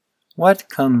What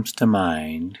comes to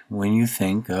mind when you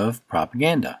think of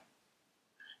propaganda?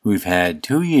 We've had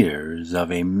 2 years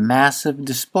of a massive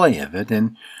display of it,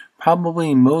 and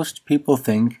probably most people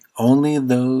think only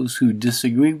those who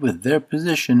disagree with their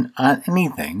position on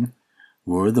anything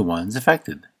were the ones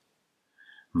affected.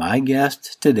 My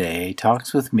guest today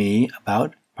talks with me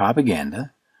about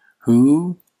propaganda,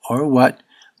 who or what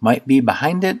might be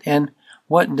behind it, and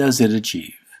what does it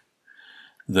achieve.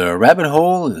 The rabbit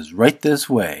hole is right this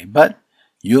way, but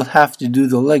you'll have to do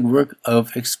the legwork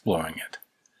of exploring it.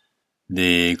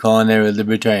 The Culinary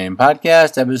Libertarian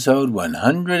Podcast, episode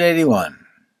 181.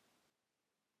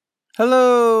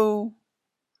 Hello!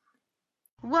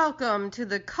 Welcome to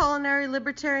the Culinary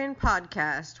Libertarian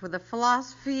Podcast, where the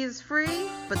philosophy is free,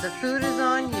 but the food is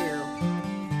on you.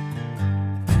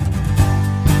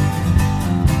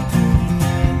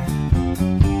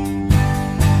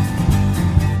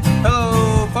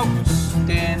 Hello, folks.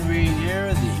 Dan Reed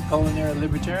here, the Culinary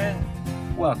Libertarian.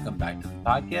 Welcome back to the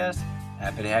podcast.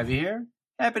 Happy to have you here.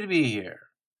 Happy to be here.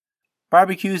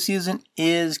 Barbecue season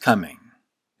is coming.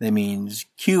 That means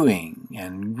queuing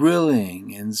and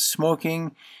grilling and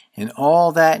smoking, and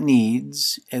all that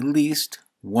needs at least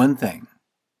one thing: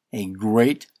 a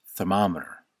great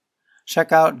thermometer.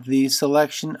 Check out the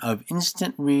selection of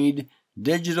instant read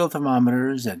digital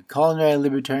thermometers at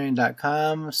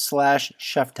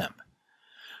culinarylibertarian.com/cheftemp.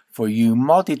 For you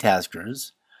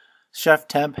multitaskers, Chef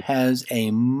Temp has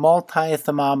a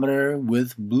multi-thermometer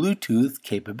with Bluetooth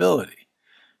capability.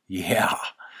 Yeah,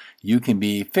 you can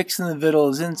be fixing the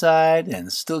vittles inside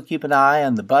and still keep an eye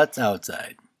on the butts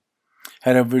outside.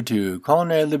 Head over to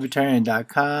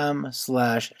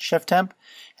culinarylibertarian.com/cheftemp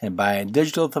and buy a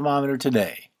digital thermometer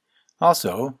today.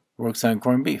 Also, works on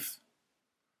corned beef.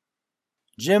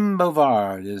 Jim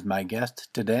Bovard is my guest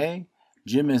today.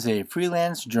 Jim is a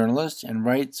freelance journalist and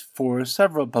writes for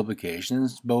several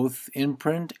publications, both in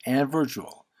print and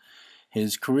virtual.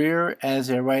 His career as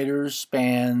a writer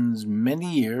spans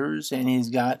many years, and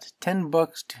he's got 10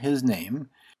 books to his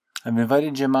name. I've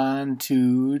invited Jim on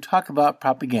to talk about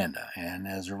propaganda, and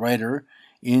as a writer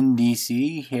in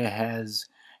D.C., he has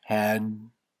had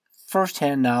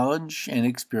first-hand knowledge and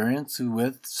experience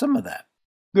with some of that.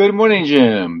 Good morning,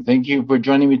 Jim. Thank you for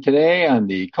joining me today on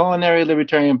the Culinary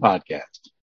Libertarian Podcast.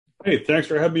 Hey, thanks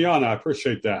for having me on. I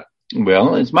appreciate that.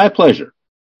 Well, it's my pleasure.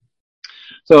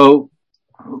 So,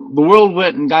 the world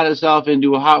went and got itself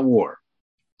into a hot war,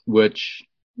 which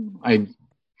I'm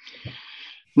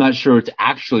not sure it's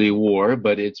actually a war,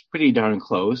 but it's pretty darn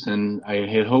close, and I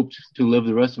had hoped to live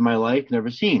the rest of my life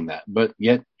never seeing that, but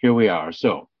yet here we are.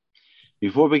 So,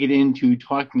 before we get into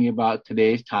talking about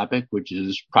today's topic, which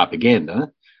is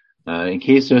propaganda, in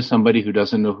case there's somebody who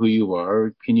doesn't know who you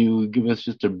are, can you give us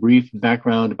just a brief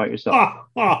background about yourself?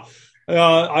 I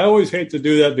always hate to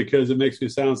do that because it makes me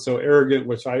sound so arrogant,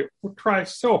 which I try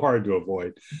so hard to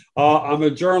avoid. I'm a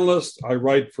journalist. I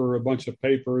write for a bunch of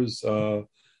papers. I'm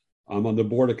on the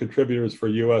board of contributors for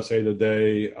USA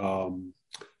Today.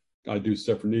 I do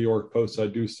stuff for New York Post. I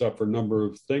do stuff for a number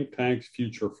of think tanks,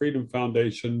 Future Freedom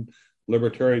Foundation,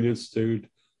 Libertarian Institute,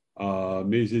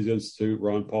 Mises Institute,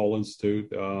 Ron Paul Institute.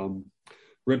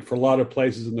 Written for a lot of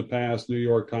places in the past: New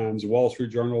York Times, Wall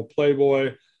Street Journal,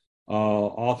 Playboy.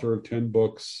 Author of 10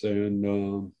 books,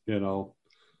 and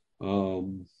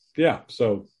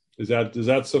So does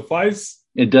that suffice?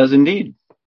 It does indeed.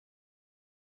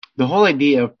 The whole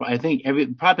idea of, I think,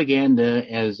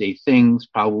 propaganda as a thing's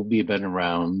probably been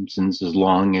around since as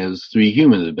long as 3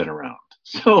 humans have been around.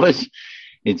 So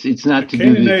it's not to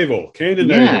Cain do and Abel.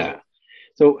 Yeah.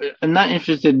 So I'm not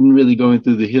interested in really going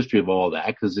through the history of all that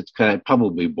because it's kind of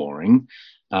probably boring.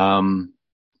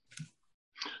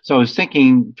 So I was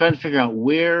trying to figure out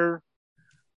where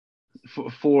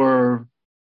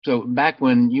so back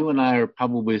when you and I are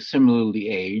probably similarly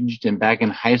aged, and back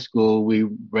in high school, we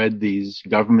read these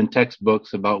government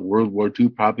textbooks about World War II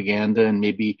propaganda and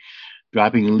maybe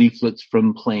dropping leaflets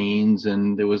from planes.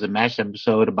 And there was a MASH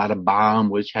episode about a bomb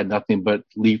which had nothing but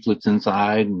leaflets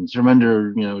inside, and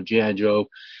Surrender, G.I. Joe. I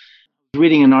was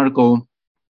reading an article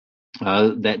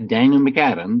that Daniel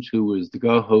McAdams, who was the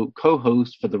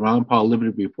co-host for the Ron Paul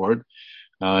Liberty Report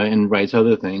and writes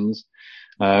other things,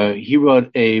 he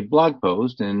wrote a blog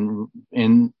post and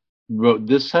wrote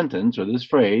this sentence or this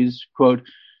phrase, quote,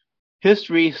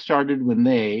 "History started when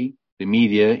the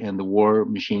media and the war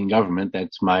machine government,"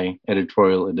 that's my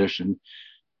editorial edition,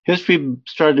 "history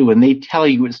started when they tell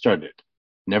you it started.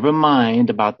 Never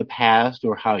mind about the past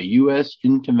or how U.S.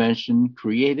 intervention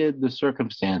created the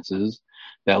circumstances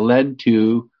that led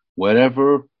to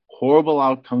whatever horrible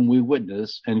outcome we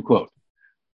witness," end quote.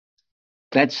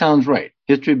 That sounds right.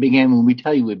 History began when we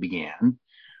tell you it began.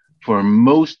 For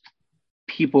most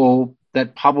people,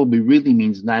 that probably really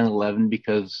means 9/11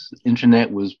 because the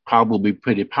internet was probably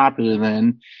pretty popular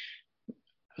then.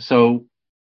 So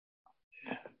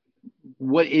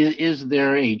what is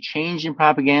there a change in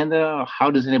propaganda?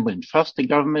 How does anyone trust the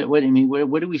government? Where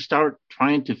do we start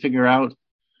trying to figure out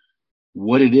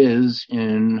what it is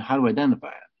and how to identify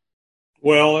it?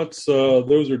 Well, that's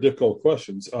those are difficult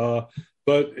questions.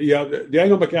 But yeah,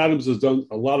 Daniel McAdams has done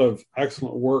a lot of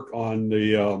excellent work on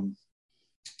the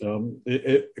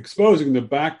exposing the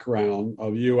background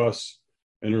of U.S.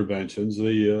 interventions,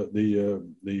 the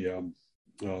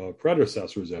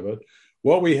predecessors of it.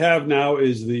 What we have now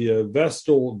is the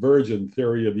Vestal Virgin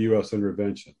theory of U.S.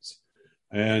 interventions.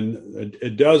 And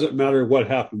it doesn't matter what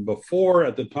happened before.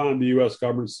 At the time the U.S.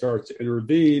 government starts to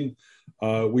intervene,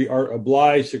 we are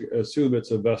obliged to assume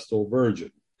it's a Vestal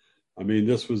Virgin. I mean,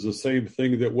 this was the same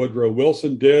thing that Woodrow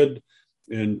Wilson did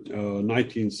in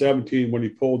 1917 when he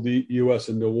pulled the U.S.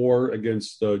 into war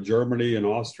against Germany and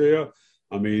Austria.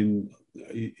 I mean,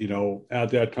 at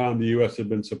that time, the U.S. had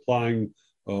been supplying,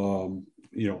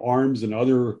 arms and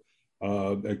other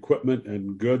equipment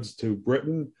and goods to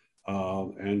Britain.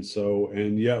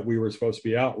 And yet we were supposed to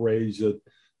be outraged that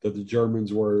the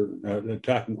Germans were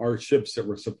attacking our ships that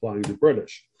were supplying the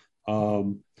British.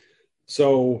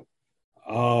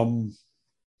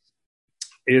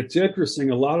 It's interesting.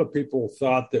 A lot of people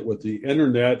thought that with the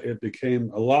internet, it became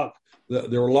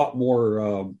there were a lot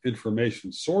more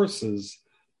information sources,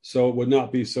 so it would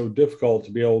not be so difficult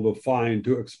to be able to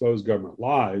expose government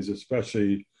lies,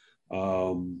 especially,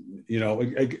 another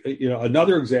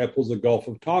example is the Gulf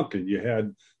of Tonkin. You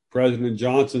had President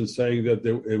Johnson saying that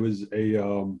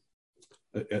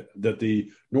that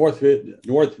the North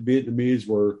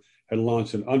Vietnamese had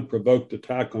launched an unprovoked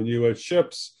attack on U.S.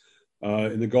 ships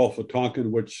in the Gulf of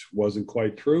Tonkin, which wasn't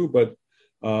quite true. But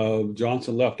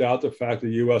Johnson left out the fact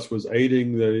the U.S. was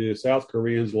aiding the South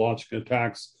Koreans launching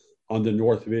attacks on the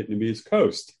North Vietnamese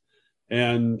coast.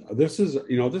 And this is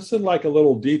like a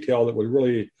little detail that would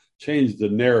really change the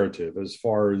narrative as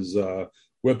far as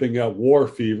whipping up war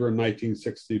fever in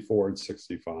 1964 and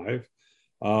 65.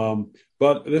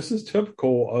 But this is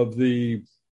typical of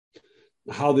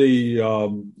how the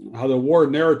war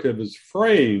narrative is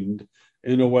framed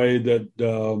in a way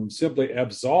that simply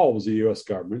absolves the U.S.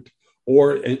 government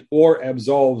or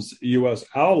absolves U.S.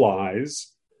 allies.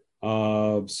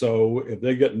 So if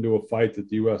they get into a fight that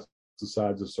the U.S.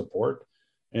 decides to support,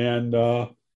 and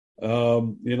the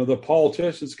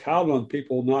politicians count on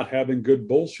people not having good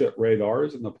bullshit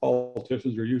radars, and the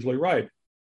politicians are usually right.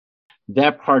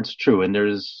 That part's true, and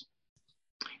it's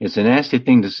a nasty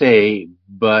thing to say,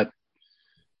 but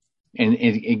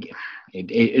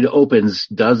it opens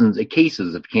dozens of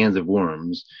cases of cans of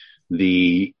worms.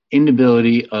 The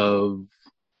inability or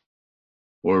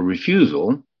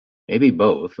refusal, maybe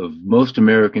both, of most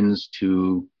Americans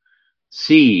to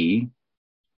see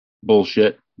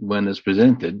bullshit when it's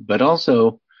presented, but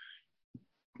also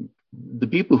the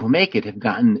people who make it have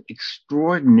gotten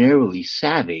extraordinarily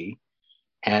savvy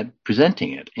at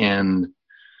presenting it. And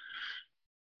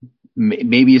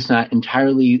maybe it's not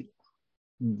entirely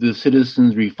the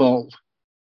citizens' fault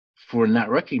for not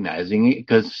recognizing it,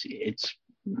 because it's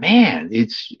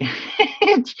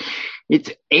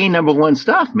it's a number one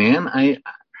stuff, man.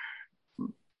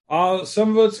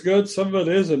 Some of it's good, some of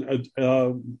it isn't.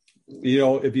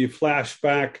 If you flash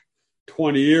back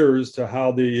 20 years to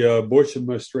how the Bush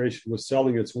administration was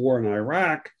selling its war in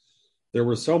Iraq, there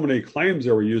were so many claims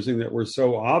they were using that were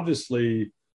so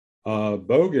obviously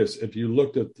bogus. If you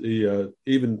looked at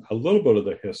even a little bit of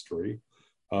the history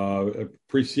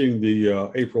preceding the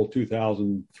April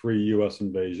 2003 U.S.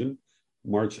 invasion,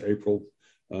 March-April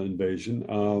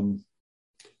invasion,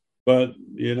 but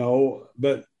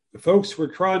folks who were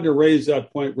trying to raise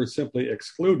that point were simply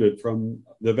excluded from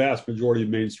the vast majority of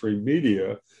mainstream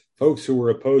media. Folks who were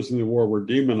opposing the war were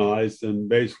demonized and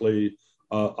basically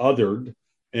othered.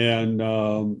 And,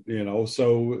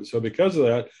 so because of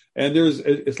that, and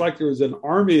it's like there's an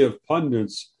army of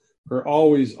pundits who are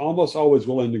almost always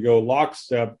willing to go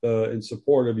lockstep in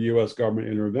support of U.S. government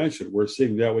intervention. We're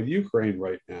seeing that with Ukraine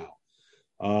right now.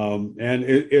 And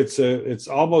it's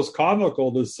almost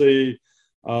comical to see,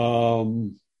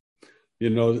 some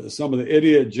of the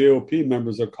idiot GOP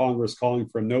members of Congress calling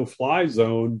for a no-fly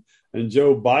zone and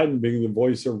Joe Biden being the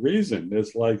voice of reason.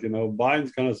 It's like,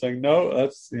 Biden's kind of saying, no,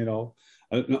 that's,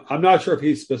 I'm not sure if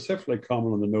he's specifically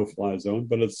commented on the no-fly zone,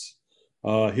 but it's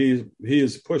he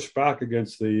has pushed back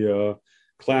against the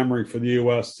clamoring for the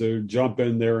U.S. to jump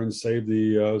in there and save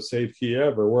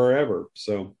Kiev or wherever.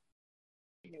 So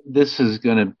this is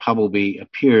going to probably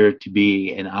appear to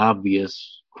be an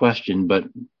obvious question, but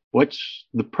what's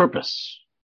the purpose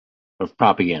of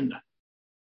propaganda?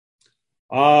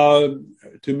 To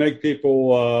make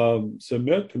people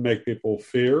submit, to make people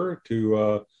fear,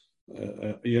 to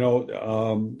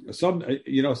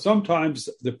sometimes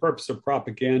the purpose of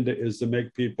propaganda is to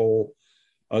make people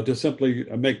to simply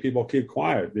make people keep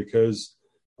quiet because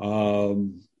there's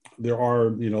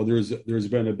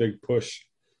been a big push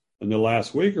in the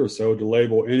last week or so to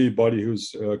label anybody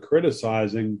who's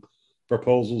criticizing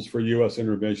proposals for U.S.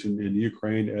 intervention in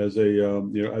Ukraine as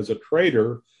a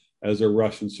traitor, as a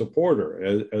Russian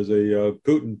supporter, as a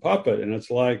Putin puppet, and it's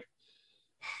like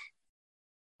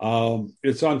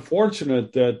it's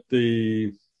unfortunate that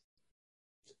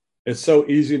it's so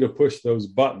easy to push those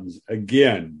buttons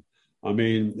again. I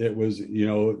mean, it was,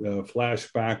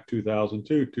 flashback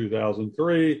 2002,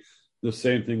 2003. The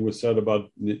same thing was said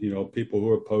about, people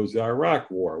who opposed the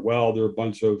Iraq war. Well, there are a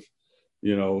bunch of,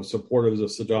 supporters of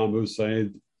Saddam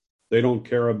Hussein. They don't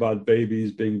care about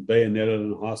babies being bayoneted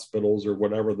in hospitals or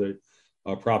whatever the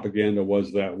propaganda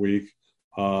was that week.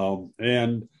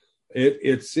 And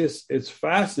it's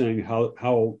fascinating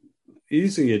how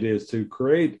easy it is to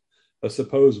create a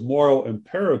supposed moral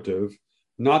imperative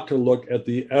not to look at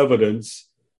the evidence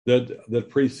that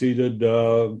preceded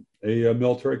a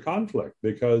military conflict,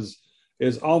 because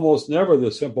it's almost never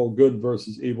the simple good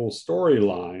versus evil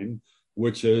storyline,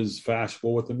 which is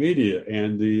fashionable with the media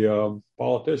and the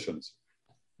politicians.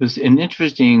 There's an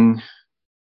interesting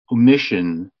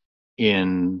omission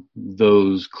in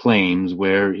those claims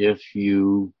where if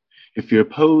you're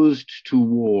opposed to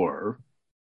war,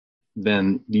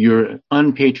 then you're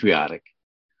unpatriotic,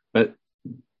 but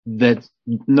that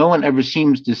no one ever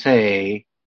seems to say,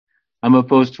 I'm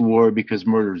opposed to war because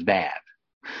murder is bad.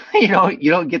 You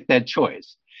don't get that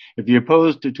choice. If you're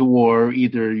opposed to war,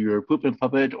 either you're a Putin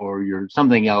puppet or you're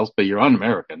something else, but you're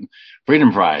un-American.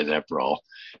 Freedom prize, after all.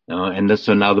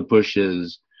 So now the push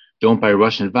is don't buy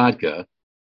Russian vodka.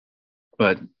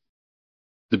 But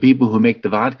the people who make the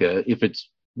vodka, if it's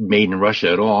made in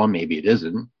Russia at all, maybe it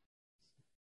isn't,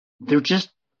 they're just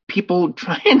people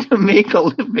trying to make a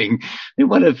living. They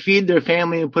want to feed their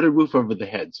family and put a roof over their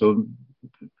head. So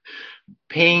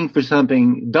paying for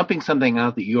something, dumping something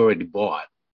out that you already bought,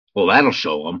 well, that'll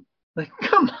show them. Like,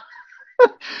 come on.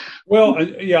 Well,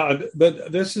 yeah,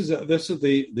 but this is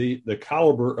the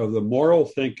caliber of the moral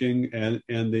thinking and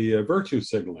the virtue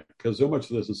signaling, because so much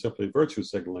of this is simply virtue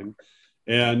signaling.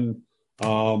 And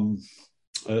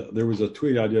there was a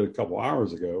tweet I did a couple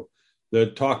hours ago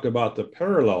that talked about the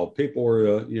parallel. People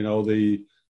were,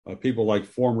 people like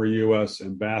former U.S.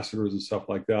 ambassadors and stuff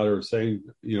like that are saying,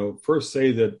 first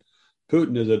say that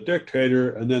Putin is a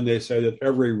dictator, and then they say that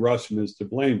every Russian is to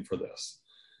blame for this.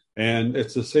 And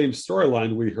it's the same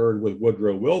storyline we heard with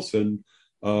Woodrow Wilson.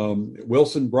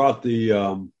 Wilson brought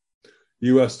the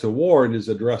U.S. to war. In his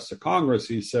address to Congress,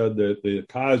 he said that the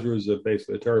Kaiser is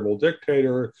basically a terrible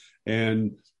dictator,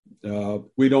 and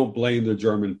we don't blame the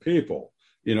German people.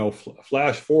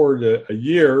 Flash forward a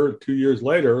year, 2 years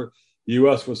later, the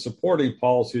U.S. was supporting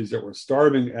policies that were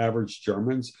starving average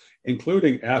Germans,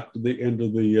 including after the end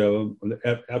of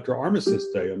after Armistice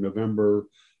Day on November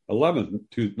 11th,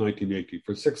 1918.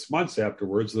 For 6 months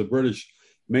afterwards, the British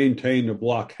maintained a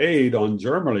blockade on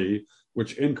Germany,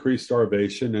 which increased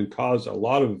starvation and caused a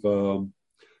lot of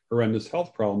horrendous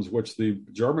health problems, which the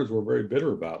Germans were very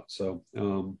bitter about. So,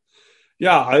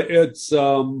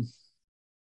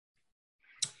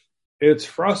 it's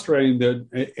frustrating that,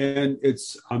 and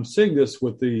I'm seeing this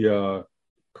with the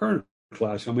current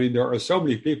clash. I mean, there are so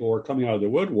many people who are coming out of the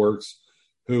woodworks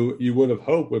who you would have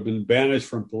hoped would have been banished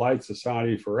from polite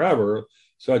society forever,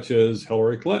 such as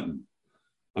Hillary Clinton.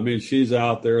 I mean, she's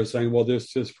out there saying, well,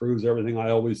 this just proves everything I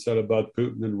always said about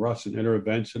Putin and Russian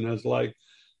intervention. It's like,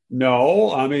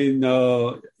 no, I mean,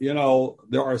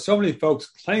 there are so many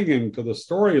folks clinging to the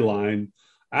storyline,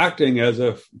 acting as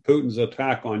if Putin's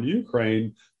attack on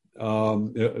Ukraine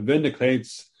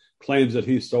vindicates claims that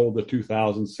he stole the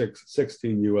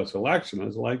 2016 U.S. election.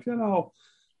 It's like,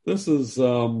 this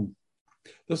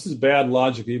is bad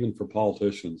logic even for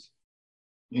politicians.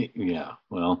 Yeah,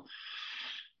 well,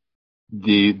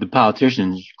 the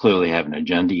politicians clearly have an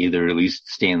agenda, either at least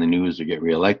stay in the news or get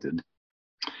reelected.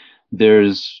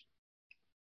 There's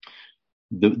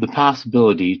the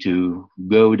possibility to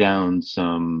go down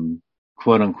some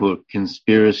quote unquote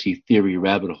conspiracy theory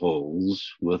rabbit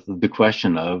holes with the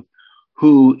question of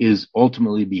who is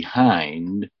ultimately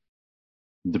behind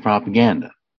the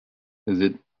propaganda.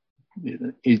 Because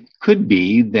it could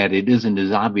be that it isn't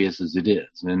as obvious as it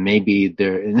is, and maybe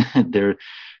the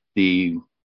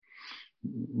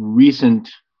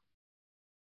recent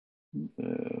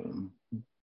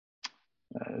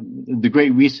the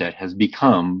Great Reset has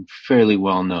become fairly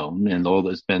well known, and all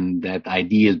that's been that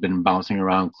idea has been bouncing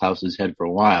around Klaus's head for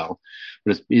a while.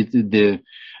 But it's the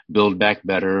Build Back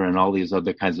Better and all these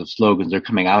other kinds of slogans are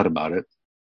coming out about it.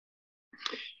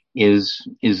 Is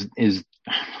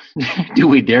do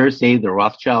we dare say the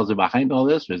Rothschilds are behind all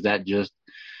this, or is that just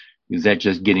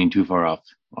getting too far off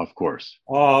course?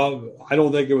 I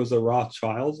don't think it was the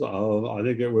Rothschilds. I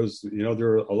think it was,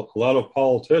 there are a lot of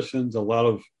politicians, a lot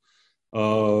of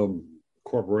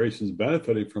corporations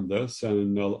benefiting from this,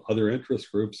 and other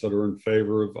interest groups that are in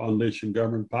favor of unleashing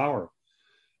government power.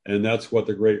 And that's what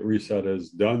the Great Reset has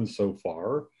done so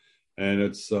far. And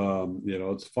it's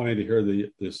funny to hear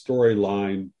the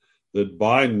storyline that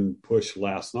Biden pushed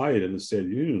last night in the State of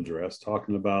the Union address,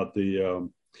 talking about the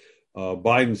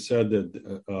Biden said that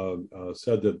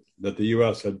the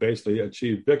U.S. had basically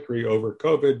achieved victory over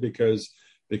COVID because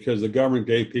the government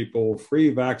gave people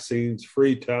free vaccines,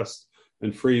 free tests,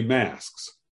 and free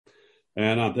masks.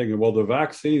 And I'm thinking, well, the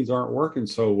vaccines aren't working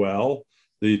so well.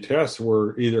 The tests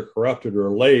were either corrupted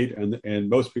or late, and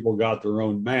most people got their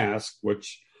own mask,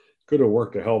 which could have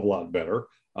worked a hell of a lot better.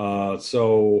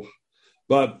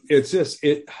 But it's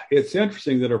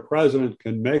interesting that a president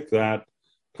can make that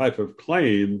type of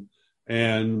claim.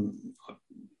 And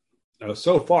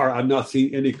so far, I've not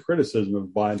seen any criticism of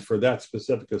Biden for that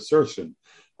specific assertion.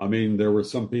 I mean, there were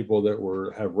some people that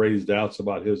have raised doubts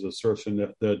about his assertion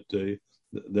that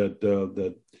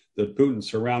Putin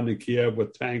surrounding Kiev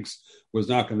with tanks was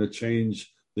not going to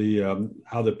change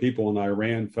how the people in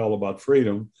Iran felt about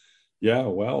freedom. Yeah,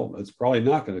 well, it's probably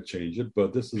not going to change it.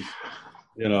 But this is,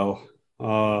 there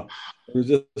are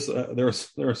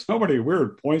so many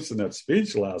weird points in that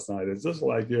speech last night. It's just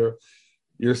like you're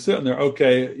sitting there.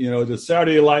 Okay, did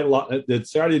Saturday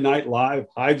Night Live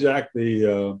hijack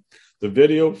the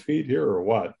video feed here or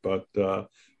what? But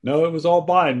no, it was all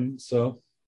Biden. So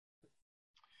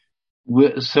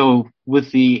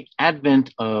with the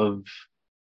advent of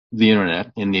the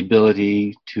internet and the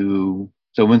ability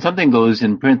so when something goes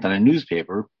in print on a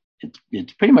newspaper,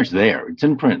 it's pretty much there. It's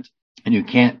in print, and you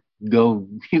can't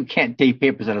take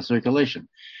papers out of circulation.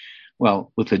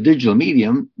 Well, with a digital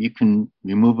medium, you can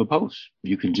remove a post.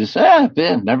 You can just say,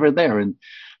 never there. And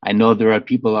I know there are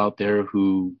people out there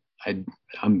who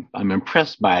I'm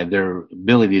impressed by their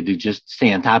ability to just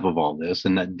stay on top of all this,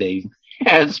 and that they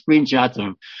had screenshots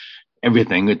of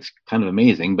everything. It's kind of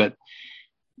amazing. But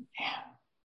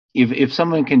if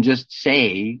someone can just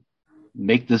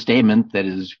make the statement that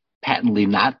is patently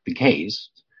not the case,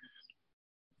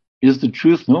 is the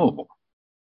truth knowable?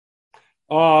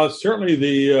 Certainly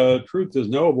the truth is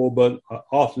knowable, but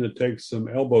often it takes some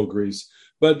elbow grease.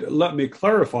 But let me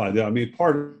clarify that. I mean,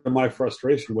 part of my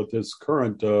frustration with this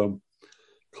current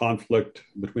conflict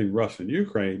between Russia and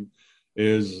Ukraine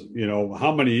is,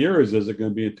 how many years is it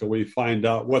going to be until we find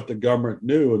out what the government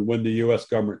knew and when the U.S.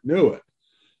 government knew it?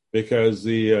 Because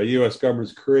the U.S.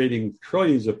 government's creating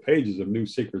trillions of pages of new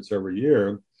secrets every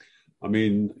year. I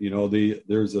mean,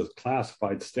 there's a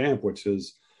classified stamp which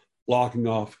is blocking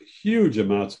off huge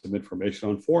amounts of information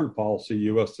on foreign policy,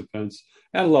 U.S. defense,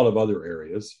 and a lot of other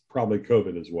areas, probably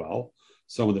COVID as well,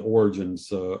 some of the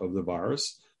origins of the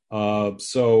virus. I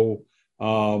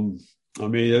mean,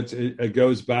 it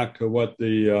goes back to what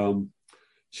the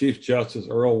Chief Justice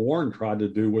Earl Warren tried to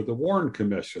do with the Warren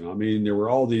Commission. I mean, there were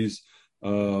all these,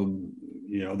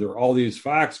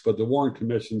 facts, but the Warren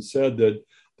Commission said that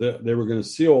they were going to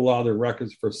seal a lot of the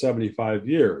records for 75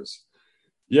 years.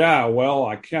 Yeah, well,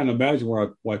 I can't imagine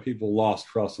why people lost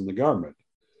trust in the government.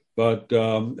 But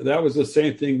that was the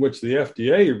same thing which the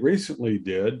FDA recently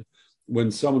did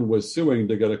when someone was suing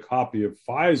to get a copy of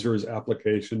Pfizer's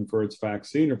application for its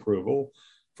vaccine approval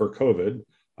for COVID.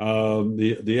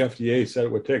 The FDA said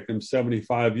it would take them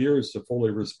 75 years to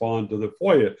fully respond to the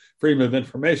FOIA, Freedom of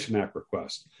Information Act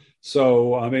request.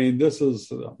 So, I mean, this is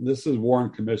Warren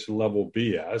Commission level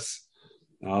BS.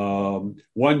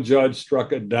 One judge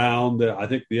struck it down. That I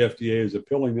think the FDA is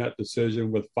appealing that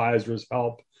decision with Pfizer's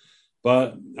help.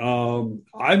 But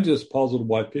I'm just puzzled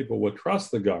why people would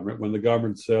trust the government when the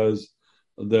government says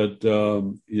that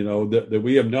that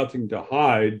we have nothing to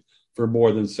hide for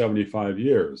more than 75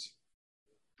 years.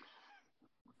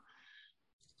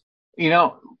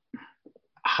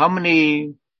 How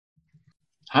many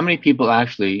people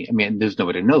actually, I mean, there's no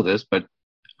way to know this, but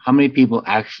how many people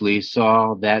actually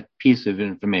saw that piece of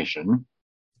information?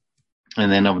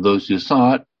 And then of those who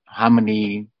saw it, how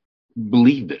many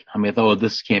believed it? How many thought,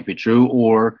 this can't be true?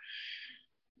 Or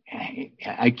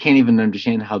I can't even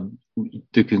understand how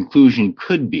the conclusion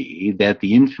could be that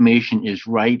the information is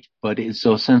right, but it's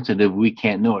so sensitive we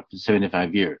can't know it for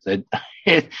 75 years.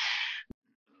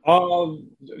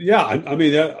 Yeah, I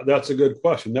mean that's a good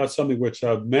question. That's something which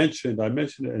I've mentioned. I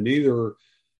mentioned it in either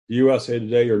USA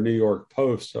Today or New York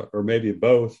Post, or maybe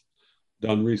both.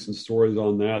 Done recent stories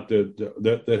on that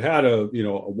had a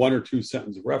a one or two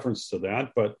sentence reference to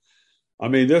that. But I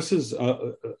mean, this is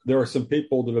there are some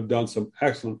people that have done some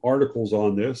excellent articles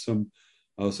on this, some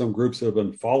groups that have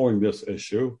been following this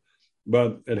issue,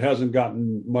 but it hasn't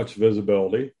gotten much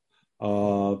visibility.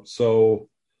 But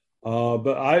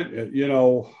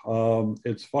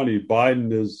it's funny. Biden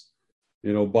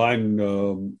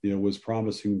was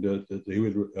promising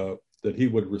that he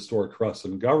would restore trust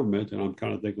in government, and I'm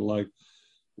kind of thinking like,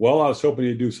 well, I was hoping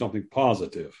he'd do something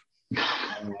positive.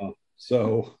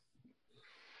 So,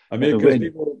 I mean, because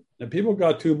people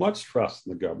got too much trust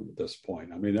in the government at this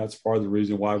point. I mean, that's part of the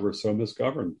reason why we're so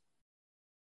misgoverned.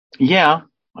 Yeah,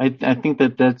 I think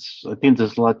I think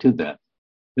there's a lot to that.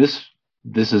 This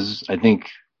is, I think,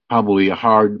 probably a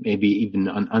hard, maybe even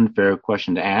an unfair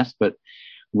question to ask, but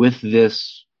with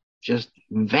this just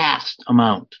vast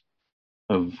amount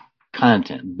of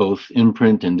content, both in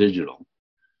print and digital,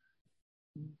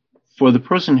 for the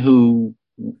person who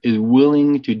is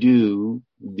willing to do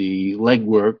the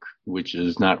legwork, which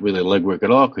is not really legwork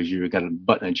at all because you've got a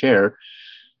butt in a chair,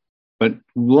 but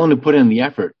willing to put in the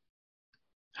effort,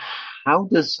 how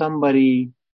does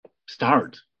somebody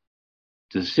start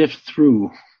to sift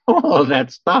through all of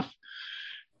that stuff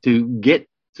to get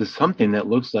to something that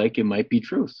looks like it might be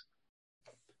truth?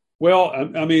 Well,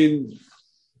 I mean,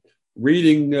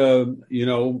 reading,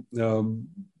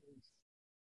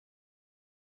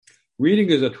 reading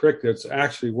is a trick that's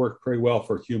actually worked pretty well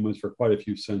for humans for quite a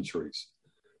few centuries.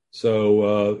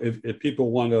 So if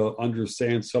people want to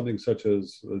understand something such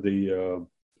as the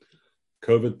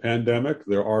COVID pandemic,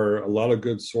 there are a lot of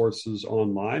good sources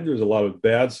online. There's a lot of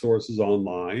bad sources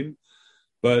online.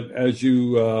 But as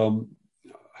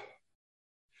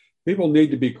people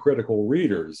need to be critical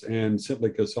readers, and simply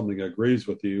because something agrees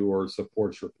with you or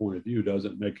supports your point of view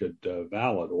doesn't make it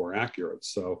valid or accurate.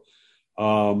 So,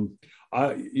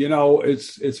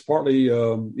 it's partly,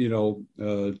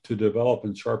 to develop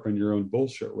and sharpen your own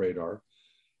bullshit radar.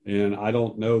 And I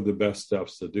don't know the best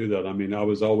steps to do that. I mean, I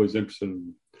was interested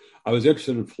in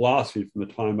philosophy from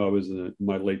the time I was in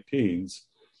my late teens.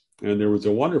 And there was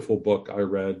a wonderful book I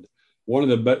read. One of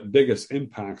the biggest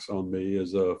impacts on me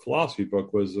as a philosophy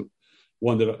book was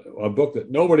a book that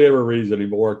nobody ever reads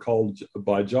anymore, called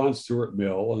by John Stuart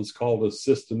Mill, and it's called A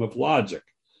System of Logic.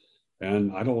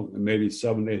 And maybe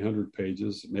 700-800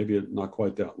 pages, maybe not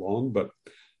quite that long, but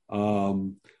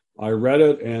I read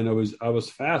it, and I was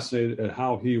fascinated at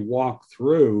how he walked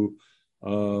through,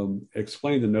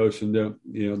 explained the notion that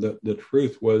that the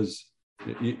truth was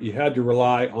you had to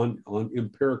rely on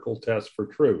empirical tests for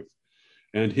truth.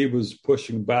 And he was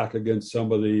pushing back against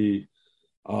some of the,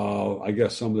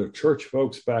 some of the church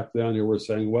folks back then who were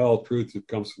saying, well, truth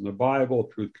comes from the Bible,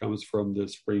 truth comes from the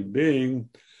supreme being,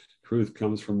 truth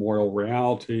comes from moral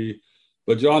reality.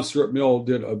 But John Stuart Mill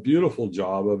did a beautiful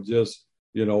job of just,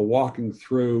 walking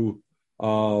through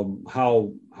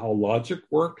how logic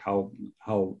worked,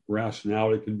 how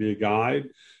rationality can be a guide.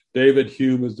 David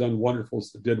Hume did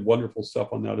wonderful stuff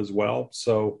on that as well.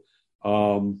 So,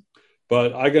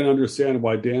 but I can understand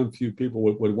why damn few people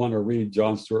would want to read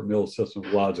John Stuart Mill's System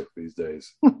of Logic these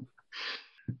days.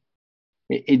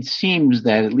 It seems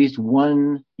that at least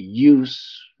one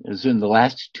use, as in the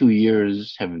last 2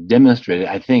 years, have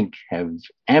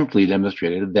amply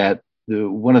demonstrated that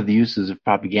one of the uses of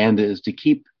propaganda is to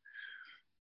keep,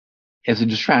 as a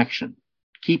distraction,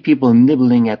 keep people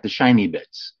nibbling at the shiny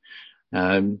bits,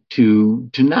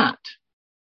 to not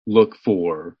look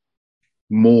for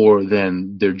more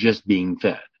than they're just being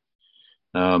fed.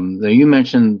 Now you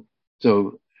mentioned,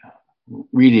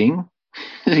 reading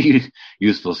is a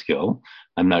useful skill.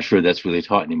 I'm not sure that's really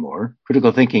taught anymore.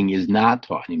 Critical thinking is not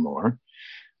taught anymore.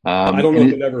 I don't know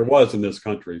if it ever was in this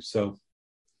country. So,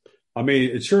 I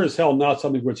mean, it's sure as hell not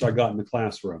something which I got in the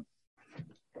classroom.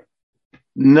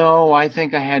 No, I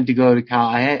think I had to go to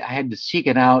college. I had to seek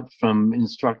it out from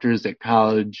instructors at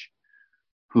college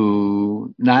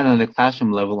who, not on a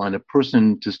classroom level, on a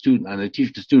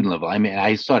teacher to student level. I mean,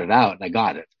 I sought it out and I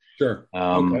got it. Sure.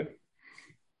 Okay.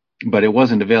 But it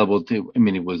wasn't available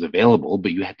it was available,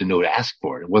 but you had to know to ask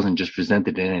for it. It wasn't just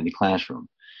presented in any classroom.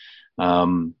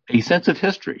 A sense of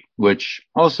history, which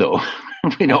also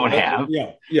we don't have.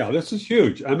 Yeah, this is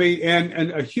huge. I mean,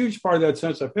 and a huge part of that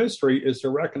sense of history is to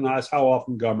recognize how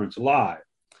often governments lie.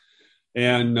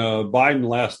 And Biden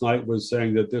last night was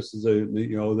saying that this is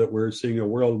that we're seeing a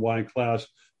worldwide clash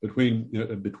between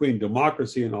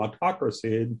democracy and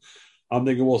autocracy. And I'm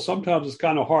thinking, well, sometimes it's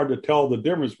kind of hard to tell the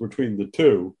difference between the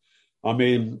two. I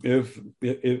mean, if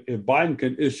Biden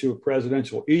can issue a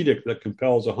presidential edict that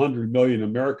compels 100 million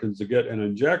Americans to get an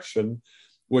injection,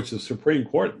 which the Supreme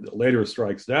Court later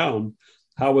strikes down,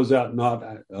 how is that not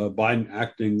Biden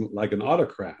acting like an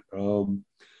autocrat?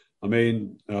 I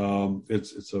mean,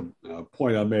 it's a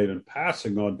point I made in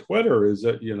passing on Twitter is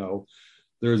that,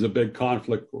 there's a big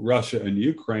conflict with Russia and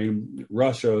Ukraine.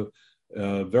 Russia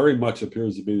very much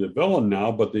appears to be the villain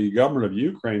now, but the government of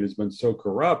Ukraine has been so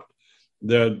corrupt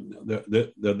that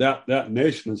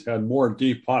nation has had more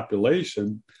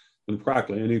depopulation than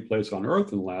practically any place on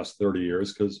earth in the last 30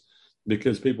 years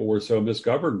because people were so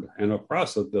misgoverned and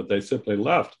oppressed that they simply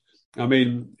left. I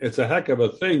mean, it's a heck of a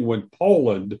thing when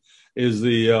Poland is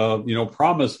the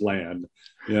promised land.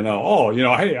 Hey,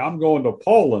 I'm going to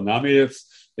Poland. I mean,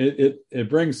 it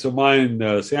brings to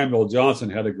mind Samuel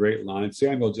Johnson had a great line.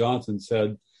 Samuel Johnson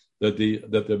said that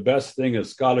the best thing a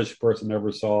Scottish person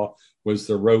ever saw was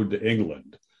the road to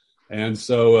England. And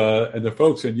so, and the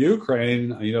folks in Ukraine,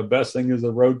 best thing is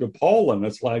the road to Poland.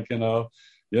 It's like,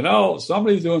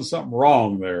 somebody's doing something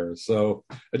wrong there. So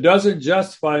it doesn't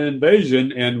justify an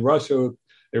invasion. And if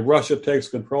Russia takes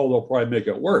control, they'll probably make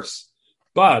it worse.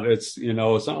 But it's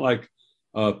not like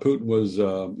Putin was,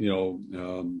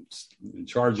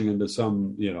 charging into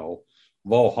some,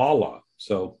 Valhalla.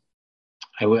 So.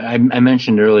 I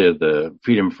mentioned earlier the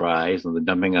freedom fries and the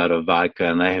dumping out of vodka,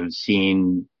 and I have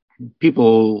seen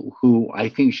people who I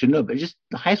think should know, but just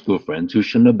high school friends who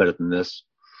should know better than this,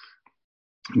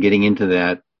 getting into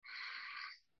that.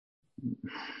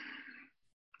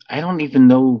 I don't even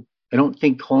know. I don't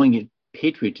think calling it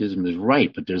patriotism is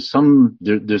right, but there's some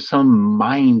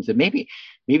minds that maybe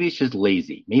it's just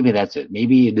lazy. Maybe that's it.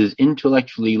 Maybe it is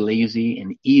intellectually lazy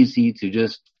and easy to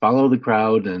just follow the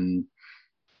crowd and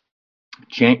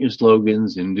chant your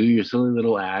slogans and do your silly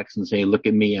little acts and say, look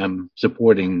at me, I'm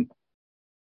supporting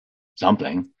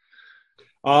something.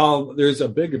 There's a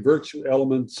big virtue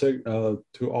element to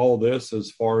all this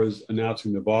as far as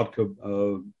announcing the vodka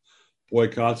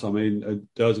boycotts. I mean,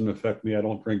 it doesn't affect me. I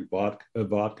don't drink vodka.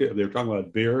 They're talking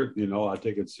about beer. I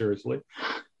take it seriously.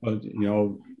 But,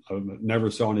 I never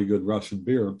saw any good Russian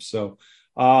beer. So,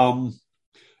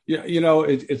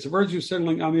 it's virtue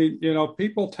signaling. I mean,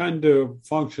 people tend to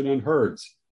function in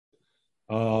herds.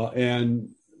 And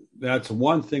that's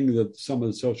one thing that some of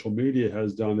the social media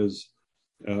has done is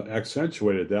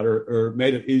accentuated that or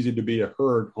made it easy to be a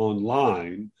herd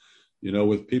online,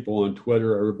 with people on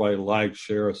Twitter, everybody likes,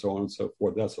 share, so on and so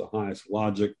forth. That's the highest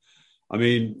logic. I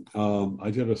mean,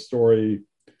 I did a story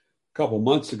a couple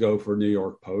months ago for New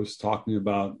York Post talking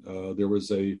about there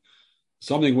was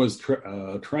something was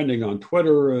trending on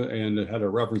Twitter and it had a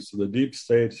reference to the deep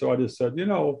state. So I just said,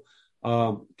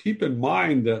 keep in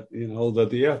mind that, that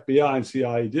the FBI and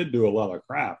CIA did do a lot of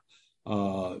crap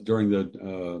during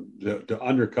to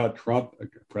undercut Trump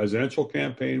presidential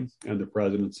campaign and the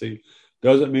presidency.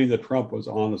 Doesn't mean that Trump was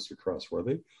honest or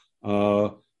trustworthy.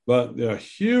 But a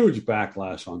huge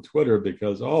backlash on Twitter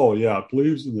because,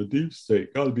 believes in the deep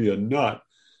state, got to be a nut.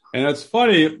 And it's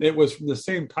funny, it was from the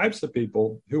same types of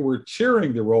people who were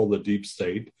cheering the role of the deep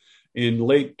state in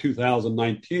late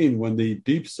 2019 when the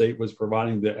deep state was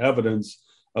providing the evidence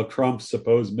of Trump's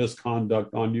supposed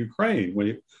misconduct on Ukraine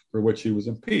for which he was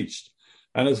impeached.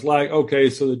 And it's like, okay,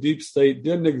 so the deep state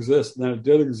didn't exist, and then it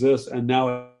did exist, and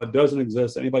now it doesn't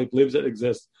exist. Anybody who believes it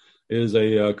exists is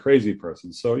a crazy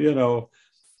person. So,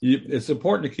 it's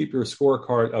important to keep your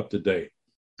scorecard up to date.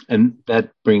 And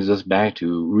that brings us back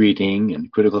to reading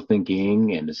and critical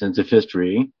thinking and a sense of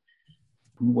history.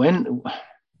 When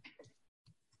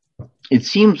it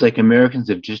seems like Americans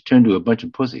have just turned to a bunch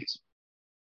of pussies.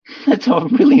 That's a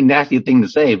really nasty thing to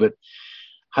say, but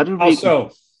how do we...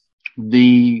 Also,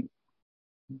 the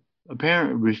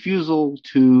apparent refusal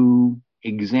to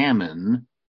examine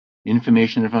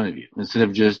information in front of you instead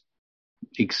of just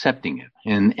accepting it.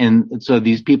 And so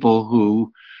these people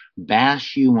who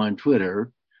bash you on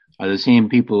Twitter are the same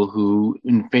people who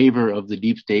in favor of the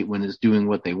deep state when it's doing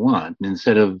what they want,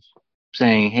 instead of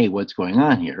saying, hey, what's going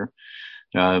on here?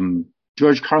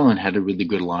 George Carlin had a really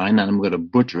good line, and I'm going to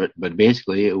butcher it, but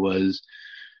basically it was,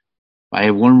 I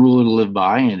have one rule to live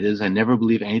by, and it is I never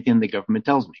believe anything the government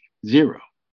tells me. Zero.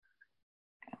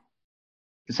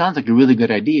 It sounds like a really good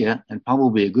idea and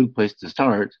probably a good place to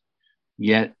start,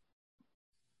 yet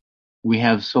we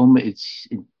have so many,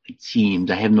 it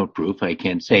seems, I have no proof, I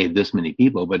can't say this many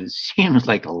people, but it seems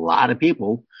like a lot of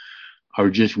people are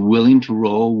just willing to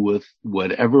roll with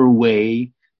whatever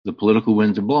way the political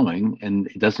winds are blowing, and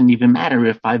it doesn't even matter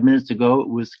if 5 minutes ago it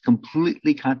was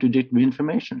completely contradictory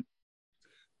information.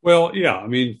 Well, yeah, I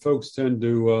mean, folks tend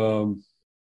to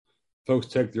folks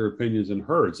take their opinions in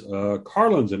herds.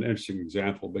 Carlin's an interesting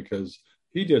example because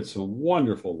he did some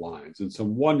wonderful lines and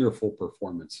some wonderful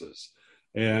performances.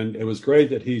 And it was great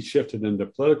that he shifted into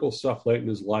political stuff late in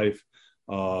his life.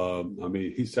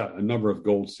 He set a number of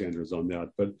gold standards on that.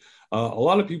 But a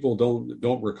lot of people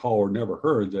don't recall or never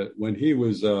heard that when he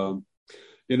was,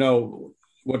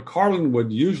 what Carlin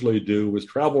would usually do was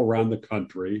travel around the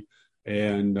country.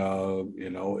 And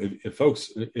if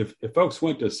folks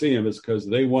went to see him, it's because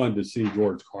they wanted to see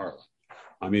George Carlin.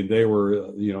 I mean, they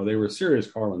were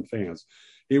serious Carlin fans.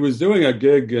 He was doing a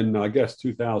gig in, I guess,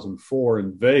 2004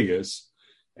 in Vegas.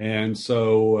 And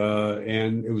so,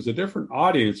 and it was a different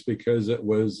audience because it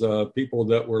was people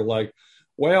that were like,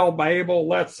 well, Mabel,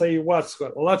 let's see what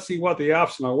the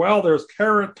options are. Well, there's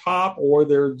Carrot Top or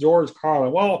there's George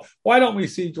Carlin. Well, why don't we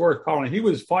see George Carlin? He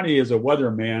was funny as a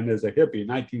weatherman, as a hippie,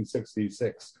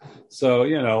 1966.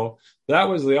 So, that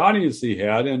was the audience he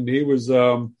had. And he was,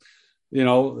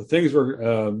 things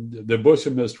were, the Bush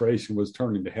administration was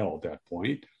turning to hell at that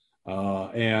point.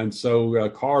 And so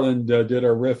Carlin did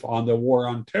a riff on the war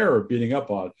on terror, beating up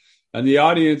on it. And the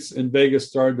audience in Vegas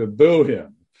started to boo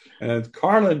him. And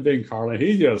Carlin, being Carlin,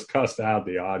 he just cussed out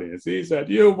the audience. He said,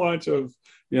 you bunch of,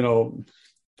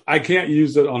 I can't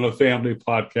use it on a family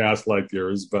podcast like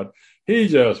yours, but he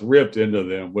just ripped into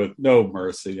them with no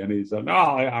mercy. And he said,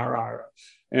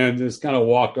 and just kind of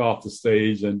walked off the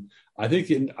stage. And I think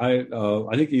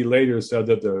he later said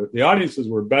that the audiences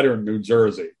were better in New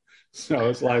Jersey. So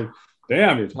it's like,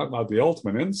 damn, you're talking about the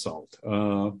ultimate insult.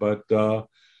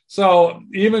 So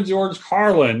even George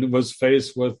Carlin was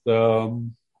faced with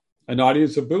an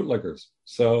audience of bootlickers.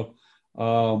 So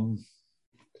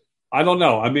I don't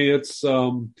know. I mean, it's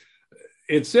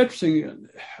interesting.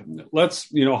 Let's,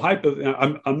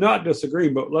 I'm not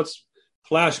disagreeing, but let's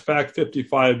flash back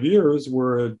 55 years.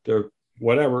 We're at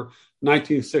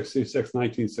 1966,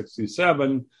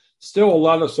 1967, still a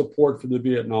lot of support for the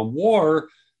Vietnam War,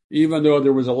 even though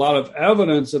there was a lot of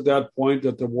evidence at that point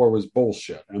that the war was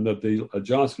bullshit and that the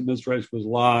Johnson administration was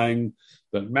lying,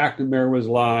 that McNamara was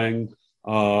lying,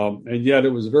 and yet it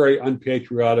was very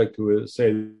unpatriotic to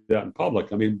say that in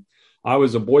public. I mean, I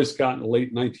was a Boy Scout in the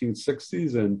late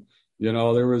 1960s, and,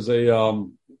 there was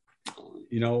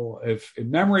if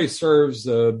memory serves,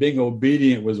 being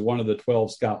obedient was one of the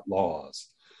 12 Scout laws.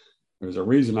 There's a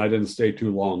reason I didn't stay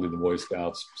too long in the Boy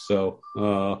Scouts. So,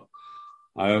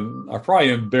 I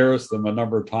probably embarrassed them a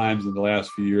number of times in the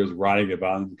last few years writing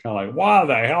about them, kind of like, why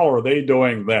the hell are they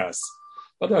doing this?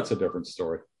 But that's a different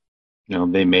story.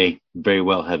 They may very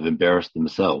well have embarrassed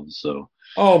themselves. So,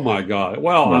 oh my God!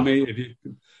 Well, I mean,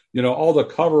 if all the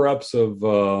cover-ups of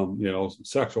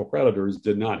sexual predators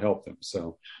did not help them.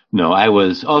 So, no, I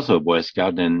was also a Boy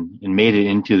Scout and made it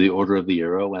into the Order of the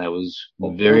Arrow, and I was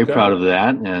very proud of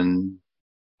that. And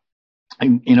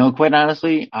quite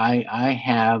honestly, I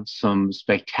have some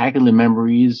spectacular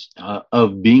memories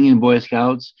of being in Boy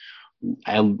Scouts.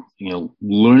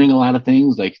 Learning a lot of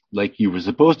things like you were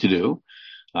supposed to do.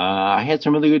 I had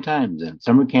some really good times at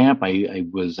summer camp. I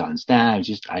was on staff.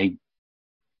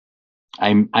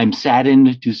 I'm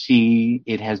saddened to see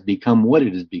it has become what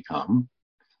it has become.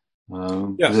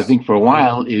 Yes. I think for a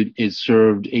while it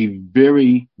served a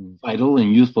very vital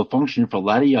and useful function for a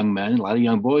lot of young men, a lot of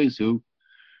young boys who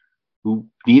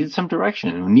needed some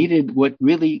direction, who needed what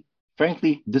really,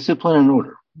 frankly, discipline and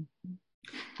order.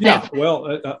 Yeah,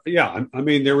 well, I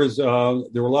mean, there were a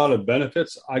lot of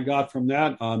benefits I got from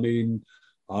that. I mean,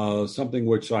 something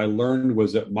which I learned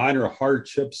was that minor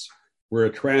hardships were a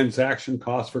transaction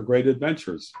cost for great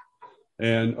adventures.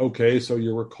 And okay, so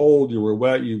you were cold, you were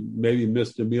wet, you maybe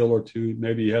missed a meal or two,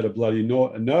 maybe you had a bloody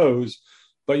nose,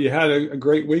 but you had a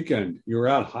great weekend. You were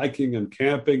out hiking and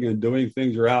camping and doing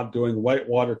things. You're out doing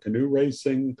whitewater canoe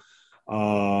racing,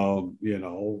 all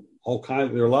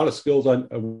kinds. There are a lot of skills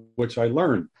which I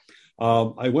learned.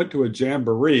 I went to a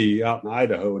jamboree out in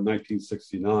Idaho in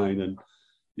 1969, and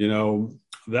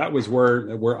that was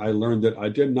where I learned that I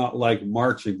did not like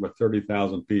marching with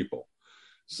 30,000 people.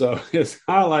 So it's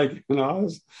kind of like, I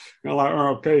was kind of like,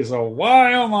 okay, so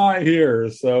why am I here?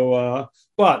 So,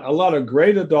 but a lot of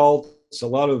great adults, a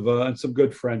lot of and some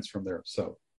good friends from there.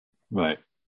 So, right.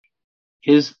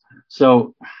 As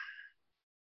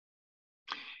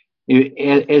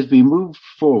we move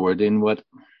forward in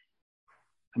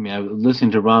I was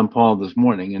listening to Ron Paul this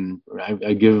morning, and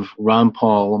I give Ron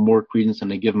Paul more credence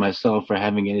than I give myself for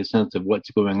having any sense of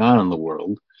what's going on in the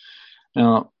world.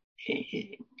 Now,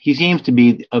 he seems to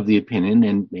be of the opinion,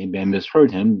 and maybe I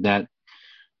misheard him, that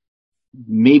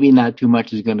maybe not too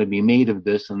much is going to be made of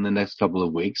this in the next couple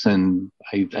of weeks. And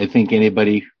I think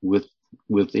anybody with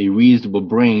with a reasonable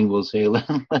brain will say,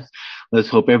 let's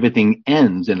hope everything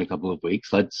ends in a couple of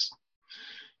weeks. Let's,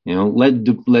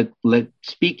 let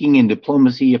speaking and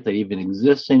diplomacy, if that even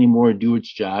exists anymore, do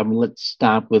its job. And let's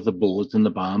stop with the bullets and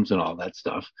the bombs and all that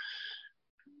stuff.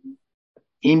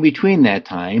 In between that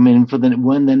time, and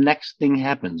when the next thing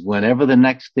happens, whenever the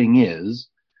next thing is,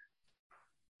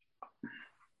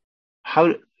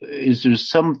 how is there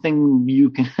something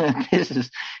you can? This is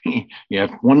you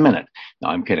have 1 minute. No,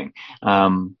 I'm kidding.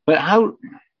 But how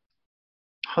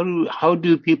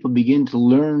do people begin to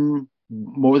learn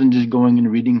more than just going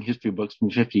and reading history books from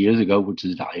 50 years ago, which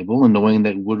is valuable, and knowing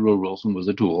that Woodrow Wilson was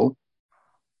a tool?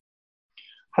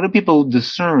 How do people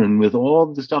discern with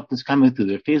all the stuff that's coming through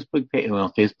their Facebook page?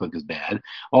 Well, Facebook is bad.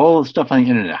 All the stuff on the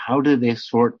internet. How do they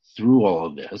sort through all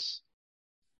of this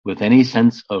with any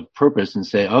sense of purpose and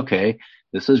say, okay,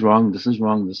 this is wrong, this is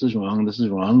wrong, this is wrong, this is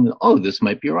wrong. Oh, this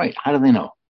might be right. How do they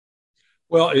know?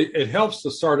 Well, it helps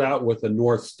to start out with a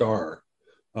North Star.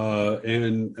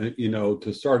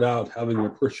 To start out having an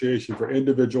appreciation for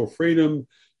individual freedom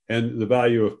and the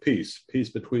value of peace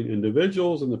between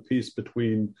individuals and the peace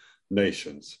between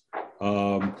nations.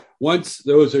 Once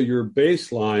those are your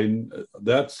baseline,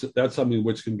 that's something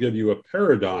which can give you a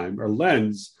paradigm or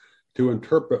lens to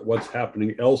interpret what's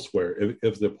happening elsewhere.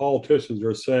 If the politicians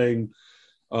are saying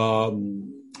that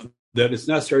it's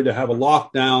necessary to have a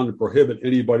lockdown to prohibit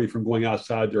anybody from going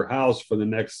outside their house for the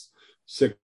next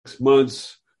 6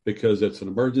 months, because it's an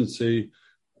emergency.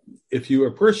 If you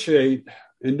appreciate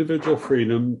individual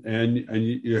freedom and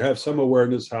you have some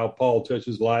awareness how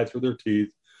politicians lie through their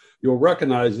teeth, you'll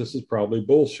recognize this is probably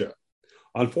bullshit.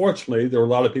 Unfortunately, there are a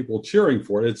lot of people cheering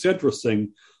for it. It's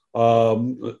interesting.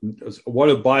 One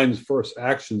of Biden's first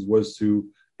actions was to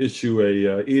issue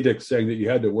a edict saying that you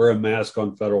had to wear a mask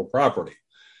on federal property.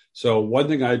 So one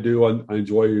thing I do, I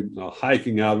enjoy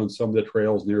hiking out on some of the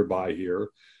trails nearby here.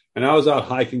 And I was out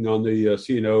hiking on the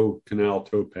C&O Canal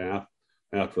towpath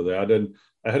after that. And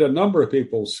I had a number of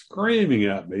people screaming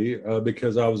at me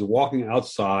because I was walking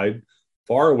outside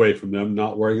far away from them,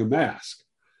 not wearing a mask.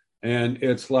 And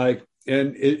it's like,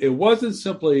 and it wasn't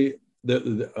simply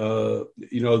the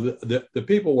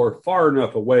people were far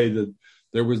enough away that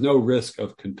there was no risk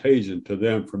of contagion to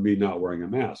them from me not wearing a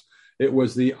mask. It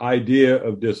was the idea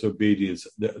of disobedience.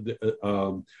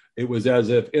 It was as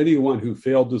if anyone who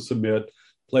failed to submit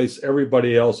place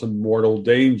everybody else in mortal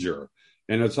danger.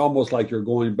 And it's almost like you're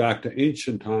going back to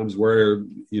ancient times where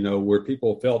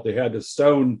people felt they had to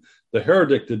stone the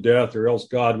heretic to death or else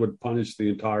God would punish the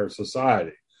entire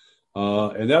society.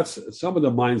 And that's some of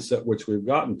the mindset which we've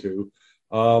gotten to.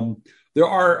 There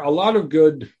are a lot of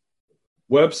good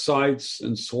websites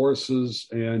and sources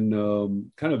and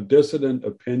kind of dissident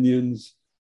opinions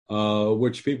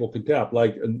which people can tap.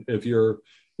 Like if you're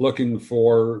looking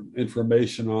for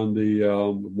information on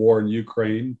the war in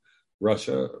Ukraine,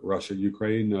 Russia,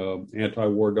 Ukraine,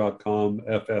 antiwar.com,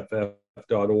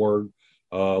 FFF.org,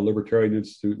 Libertarian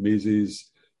Institute, Mises.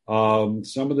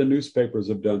 Some of the newspapers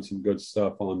have done some good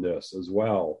stuff on this as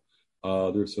well.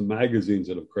 There's some magazines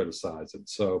that have criticized it.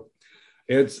 So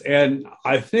and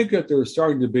I think that there's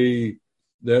starting to be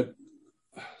that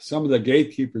some of the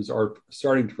gatekeepers are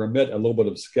starting to permit a little bit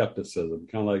of skepticism,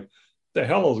 kind of like, the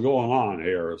hell is going on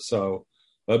here? So,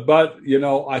 but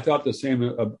I thought the same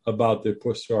about the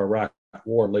push to Iraq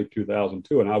war in late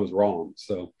 2002, and I was wrong.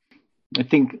 So, I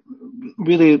think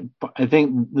the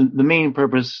main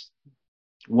purpose,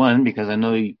 one, because I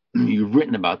know you've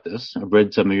written about this, I've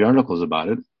read some of your articles about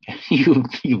it.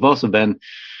 You've also been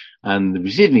on the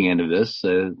receiving end of this,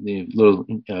 the little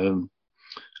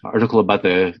article about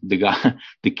the guy,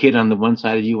 the kid on the one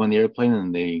side of you on the airplane,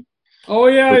 and the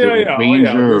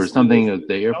Ranger or something of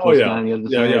the Air Force guy on the other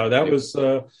side. Yeah, that was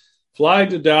flying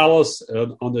to Dallas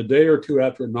on the day or two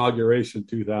after inauguration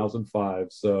 2005.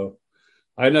 So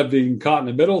I ended up being caught in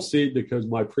the middle seat because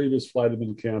my previous flight had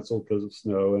been canceled because of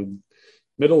snow, and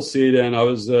middle seat. And I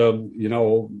was,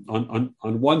 on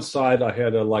one side, I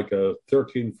had a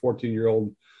 13,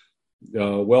 14-year-old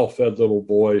well-fed little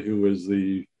boy who was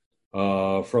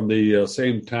from the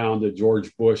same town that George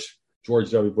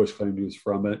W. Bush claimed he was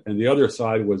from it. And the other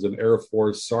side was an Air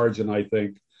Force sergeant, I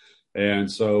think.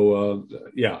 And so,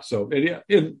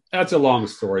 that's a long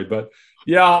story. But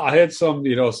yeah, I had some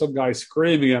guy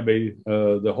screaming at me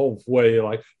the whole way,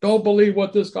 like, don't believe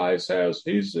what this guy says.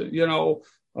 He's,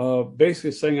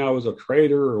 basically saying I was a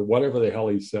traitor or whatever the hell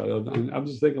he said. And I'm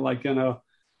just thinking,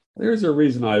 there's a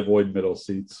reason I avoid middle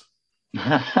seats.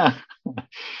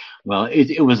 Well,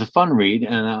 it was a fun read,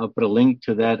 and I'll put a link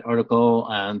to that article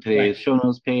on today's show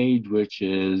notes page, which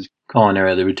is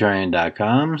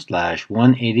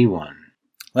culinarilibertarian.com/181.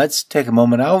 Let's take a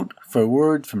moment out for a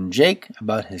word from Jake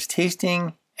about his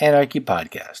Tasting Anarchy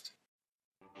podcast.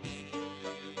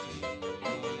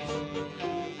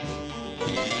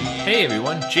 Hey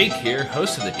everyone, Jake here,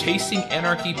 host of the Tasting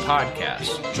Anarchy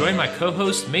podcast. Join my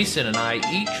co-host Mason and I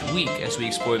each week as we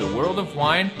explore the world of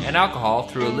wine and alcohol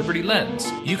through a Liberty lens.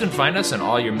 You can find us on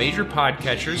all your major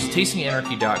podcatchers,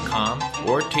 tastinganarchy.com,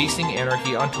 or Tasting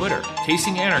Anarchy on Twitter.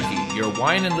 Tasting Anarchy, your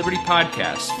wine and liberty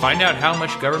podcast. Find out how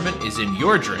much government is in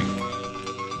your drink.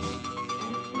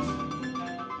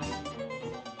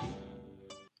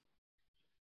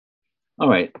 All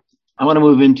right. I want to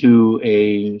move into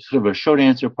a sort of a short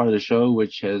answer part of the show,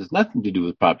 which has nothing to do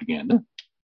with propaganda,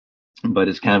 but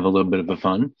it's kind of a little bit of a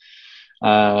fun.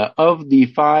 Of the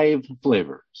 5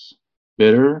 flavors,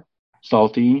 bitter,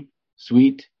 salty,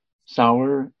 sweet,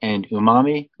 sour, and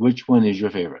umami, which one is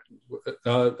your favorite?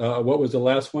 What was the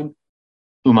last one?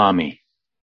 Umami.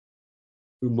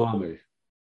 Umami.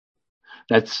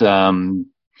 That's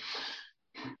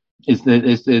it's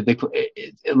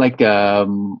like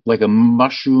a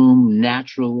mushroom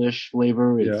naturalish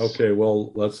flavor. Yeah. Okay.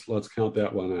 Well, let's count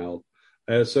that one out.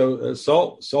 So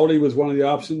salty was one of the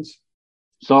options.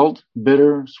 Salt,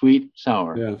 bitter, sweet,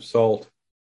 sour. Yeah, salt.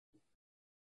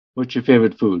 What's your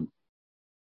favorite food?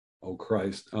 Oh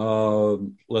Christ.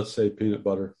 Let's say peanut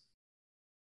butter.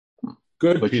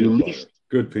 Good but peanut butter.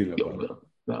 Good peanut butter.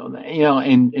 Well,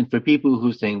 and for people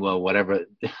who saying, well, whatever,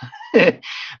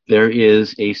 there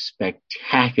is a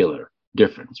spectacular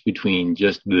difference between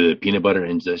just the peanut butter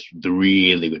and just the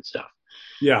really good stuff.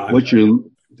 Yeah.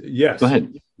 Yes. Go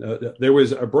ahead. There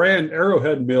was a brand,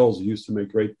 Arrowhead Mills, used to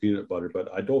make great peanut butter,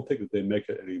 but I don't think that they make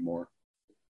it anymore.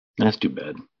 That's too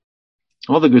bad.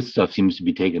 All the good stuff seems to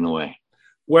be taken away.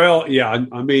 Well, yeah.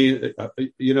 I mean,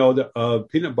 the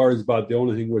peanut butter is about the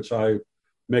only thing which I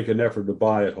make an effort to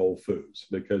buy at Whole Foods,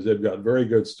 because they've got very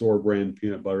good store brand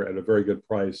peanut butter at a very good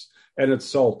price, and it's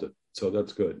salted, so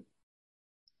that's good.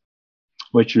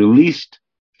 What's your least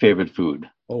favorite food?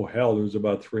 Oh hell, there's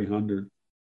about 300.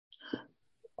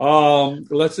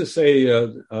 Let's just say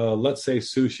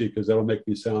sushi, because that'll make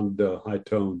me sound high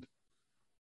toned.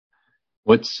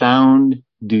 What sound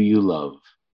do you love?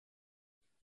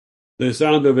 The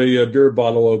sound of a beer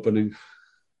bottle opening.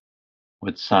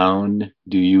 What sound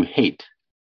do you hate?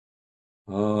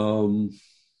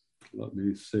 Let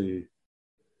me see.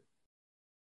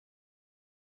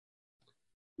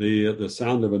 The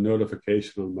sound of a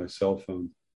notification on my cell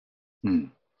phone.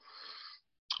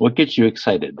 What gets you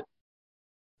excited?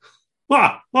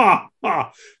 Hey,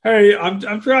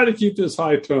 I'm trying to keep this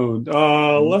high toned.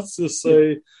 Let's just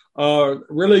say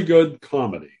really good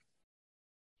comedy.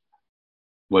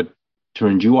 What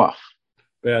turns you off?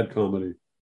 Bad comedy.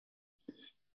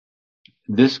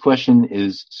 This question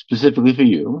is specifically for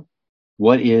you.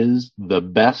 What is the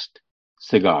best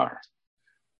cigar?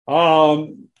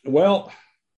 Well,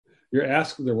 you're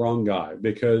asking the wrong guy,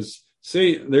 because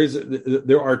see,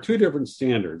 there are 2 different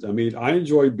standards. I mean, I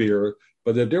enjoy beer,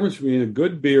 but the difference between a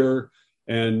good beer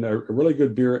and a really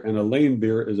good beer and a lame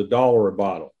beer is $1 a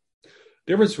bottle.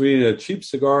 The difference between a cheap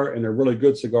cigar and a really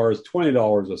good cigar is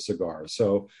 $20 a cigar.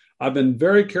 So I've been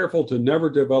very careful to never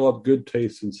develop good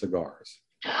taste in cigars.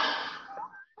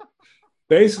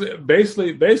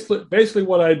 Basically,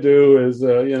 what I do is,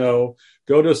 go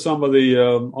to some of the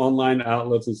online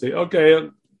outlets and say, okay,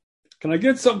 can I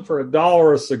get something for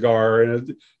 $1 a cigar?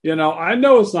 And I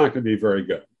know it's not going to be very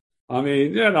good. I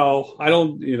mean, I don't,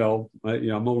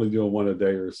 I'm only doing one a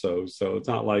day or so, so it's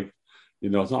not like,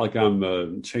 it's not like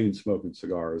I'm chain smoking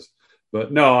cigars.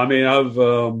 But no, I mean,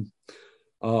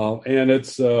 and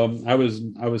it's, I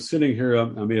was sitting here.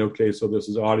 I mean, okay, so this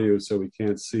is audio, so we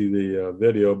can't see the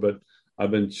video, but I've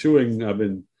been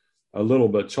a little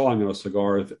bit chawing on a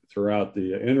cigar throughout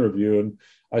the interview, and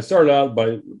I started out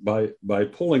by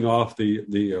pulling off the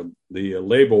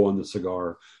label on the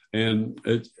cigar, and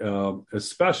it,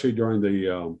 especially during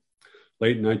the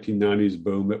late 1990s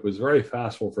boom, it was very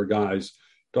fashionable for guys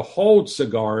to hold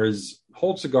cigars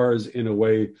in a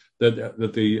way that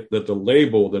the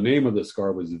label, the name of the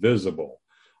cigar, was visible.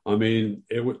 I mean,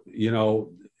 it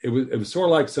was sort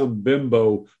of like some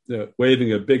bimbo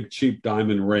waving a big cheap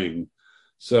diamond ring.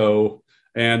 So,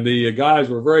 and the guys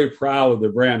were very proud of the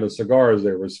brand of cigars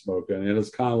they were smoking. And it's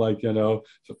kind of like, so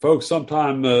folks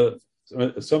sometimes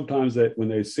when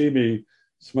they see me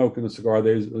smoking a cigar,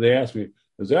 they ask me,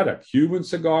 is that a Cuban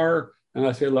cigar? And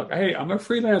I say, look, hey, I'm a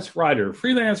freelance writer.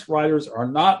 Freelance writers are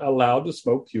not allowed to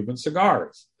smoke Cuban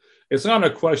cigars. It's not a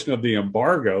question of the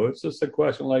embargo. It's just a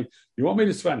question like, you want me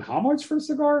to spend how much for a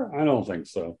cigar? I don't think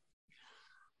so.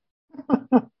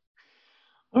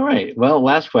 All right. Well,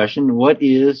 last question. What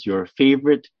is your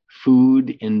favorite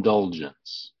food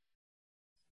indulgence?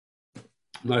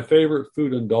 My favorite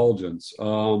food indulgence.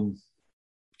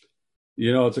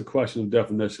 It's a question of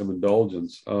definition of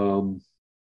indulgence.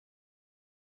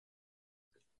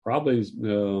 Probably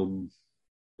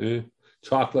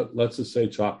chocolate. Let's just say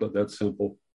chocolate. That's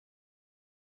simple.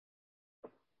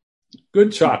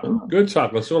 Good chocolate. Good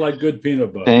chocolate. Sort of like good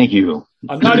peanut butter. Thank you.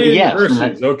 I'm not eating Yes,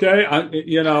 Hershey's, okay?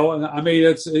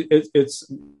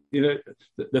 It's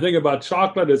the thing about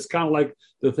chocolate. It's kind of like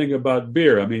the thing about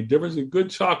beer. I mean, difference in good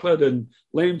chocolate and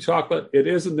lame chocolate. It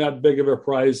isn't that big of a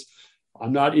price.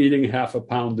 I'm not eating half a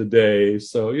pound a day,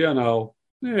 so No,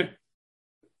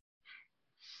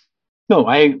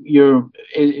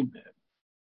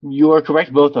 you are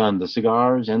correct both on the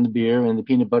cigars and the beer and the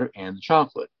peanut butter and the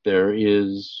chocolate.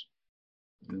 There's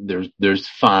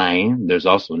fine. There's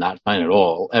also not fine at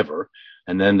all, ever.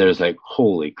 And then there's like,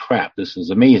 holy crap, this is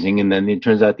amazing. And then it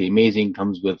turns out the amazing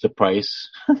comes with the price.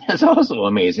 That's also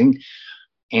amazing.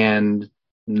 And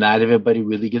not everybody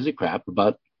really gives a crap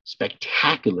about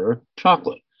spectacular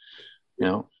chocolate.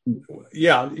 Yeah.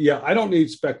 I don't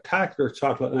need spectacular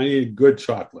chocolate. I need good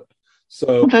chocolate.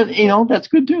 So that's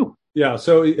good too. Yeah.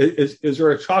 So is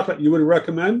there a chocolate you would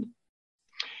recommend?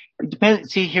 It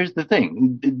depends. See, here's the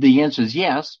thing. The answer is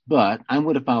yes, but I'm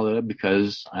going to follow it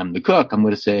because I'm the cook. I'm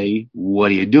going to say, what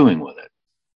are you doing with it?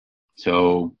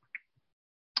 So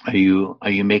are you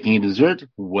making a dessert?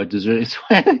 What dessert is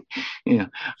Sure.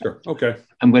 Okay.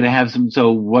 I'm going to have some.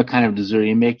 So what kind of dessert are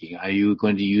you making? Are you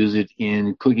going to use it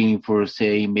in cooking for,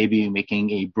 say, maybe making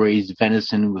a braised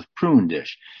venison with prune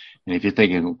dish? And if you're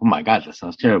thinking, oh my God, that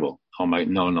sounds terrible. Oh my,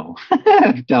 no.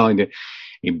 I'm telling you,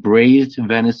 a braised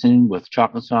venison with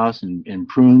chocolate sauce and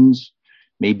prunes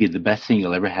may be the best thing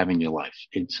you'll ever have in your life.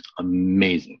 It's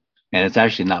amazing. And it's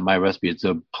actually not my recipe. It's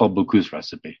a Paul Bocuse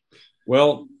recipe.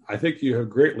 Well, I think you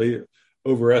have greatly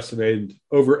overestimated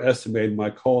my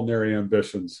culinary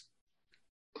ambitions.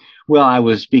 Well, I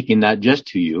was speaking not just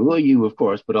to you of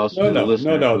course, but also to the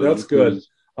listeners. No, that's good.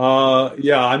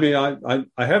 Yeah, I mean,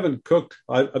 I haven't cooked.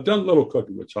 I've done a little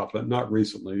cooking with chocolate, not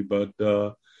recently, but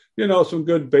some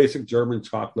good basic German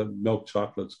chocolate, milk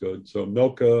chocolate's good. So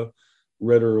Milka,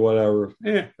 Ritter, whatever,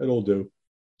 it'll do.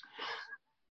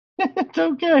 It's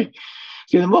okay.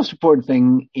 See, the most important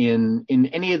thing in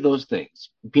any of those things,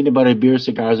 peanut butter, beer,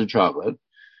 cigars, or chocolate,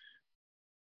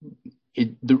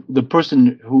 the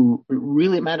person who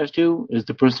really matters to is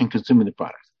the person consuming the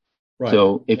product. Right.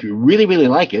 So if you really, really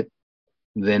like it,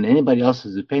 then anybody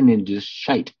else's opinion just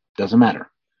shite. Doesn't matter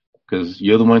because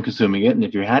you're the one consuming it. And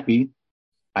if you're happy,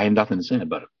 I have nothing to say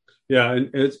about it. Yeah. And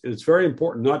it's very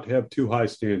important not to have too high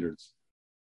standards.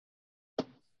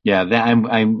 Yeah. I'm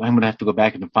going to have to go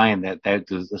back and find that. That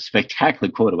is a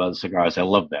spectacular quote about the cigars. I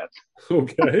love that.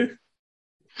 Okay.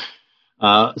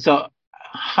 So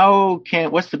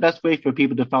what's the best way for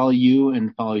people to follow you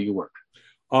and follow your work?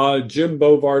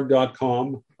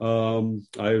 JimBovard.com.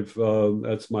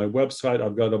 That's my website.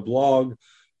 I've got a blog.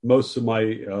 Most of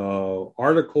my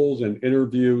articles and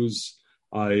interviews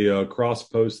I cross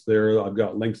post there. I've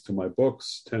got links to my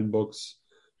books, 10 books.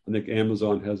 I think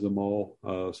Amazon has them all.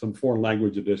 Some foreign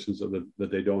language editions that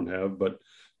they don't have, but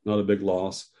not a big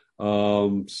loss. I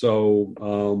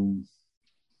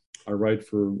write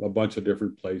for a bunch of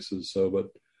different places. But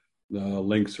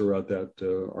links are at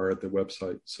the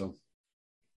website. So.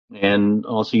 And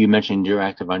also, you mentioned you're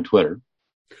active on Twitter.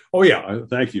 Oh yeah,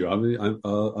 thank you. I mean,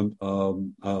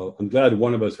 I'm glad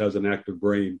one of us has an active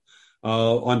brain.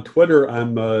 On Twitter,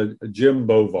 I'm Jim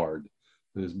Bovard.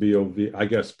 It's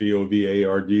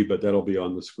Bovard, but that'll be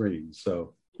on the screen.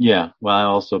 So yeah, well, I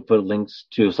also put links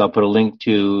to. So I'll put a link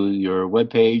to your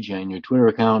webpage and your Twitter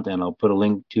account, and I'll put a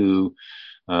link to.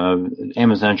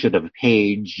 Amazon should have a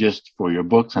page just for your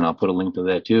books, and I'll put a link to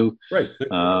that too. Right.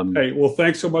 Hey, well,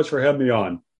 thanks so much for having me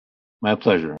on. My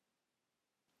pleasure.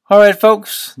 All right,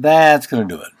 folks, that's going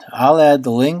to do it. I'll add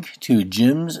the link to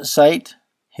Jim's site,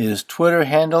 his Twitter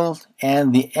handle,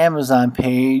 and the Amazon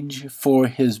page for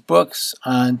his books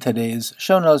on today's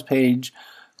show notes page,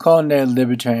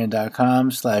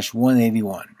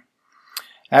 culinarylibertarian.com/181.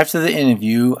 After the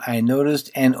interview, I noticed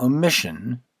an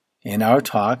omission in our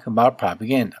talk about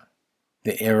propaganda.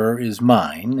 The error is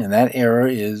mine, and that error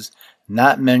is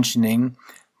not mentioning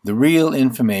the real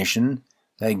information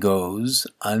that goes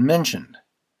unmentioned.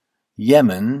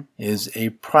 Yemen is a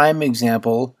prime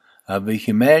example of a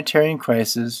humanitarian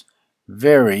crisis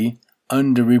very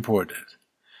underreported.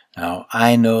 Now,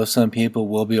 I know some people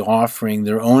will be offering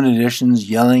their own editions,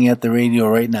 yelling at the radio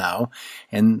right now,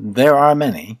 and there are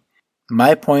many.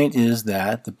 My point is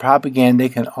that the propaganda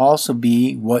can also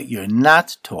be what you're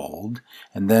not told,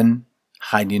 and then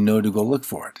how do you know to go look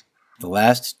for it? The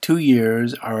last 2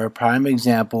 years are a prime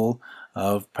example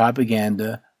of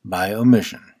propaganda by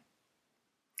omission.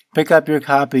 Pick up your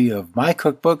copy of my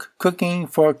cookbook, Cooking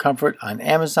for Comfort, on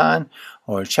Amazon,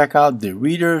 or check out the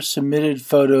reader-submitted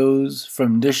photos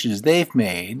from dishes they've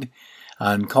made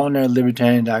on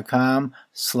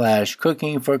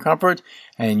culinarylibertarian.com/cookingforcomfort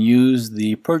and use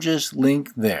the purchase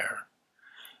link there.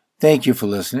 Thank you for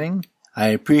listening. I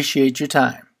appreciate your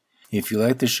time. If you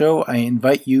like the show, I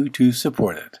invite you to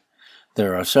support it.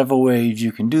 There are several ways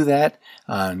you can do that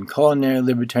on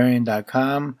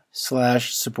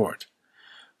culinarylibertarian.com/support.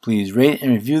 Please rate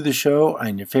and review the show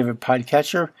on your favorite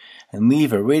podcatcher and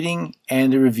leave a rating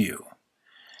and a review.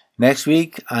 Next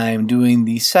week, I'm doing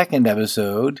the second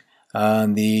episode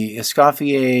on the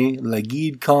Escoffier La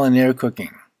Guide Culinaire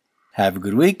Cooking. Have a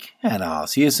good week, and I'll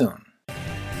see you soon.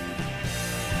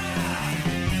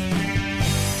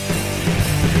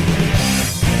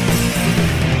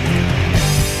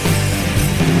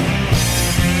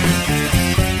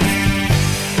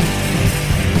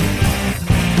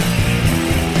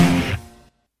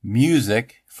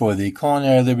 Music for the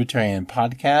Culinary Libertarian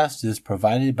podcast is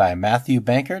provided by Matthew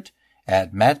Bankert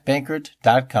at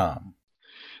mattbankert.com.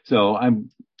 So I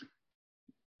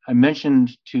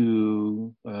mentioned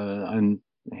it's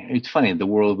funny, in the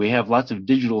world we have lots of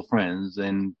digital friends,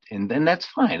 and that's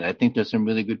fine. I think there's some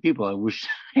really good people. I wish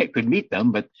I could meet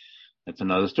them, but that's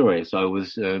another story. So I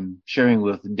was sharing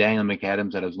with Daniel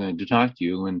McAdams that I was going to talk to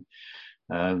you, and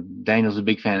Daniel's a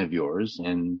big fan of yours,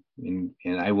 and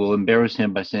I will embarrass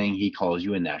him by saying he calls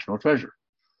you a national treasure.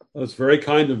 That's very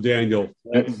kind of Daniel.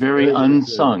 That's very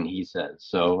unsung, he says.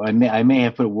 So I may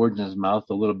have put words in his mouth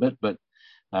a little bit, but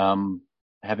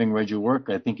having read your work,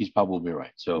 I think he's probably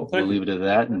right. So we'll leave it at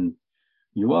that, and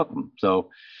you're welcome.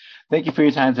 So thank you for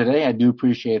your time today. I do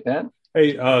appreciate that.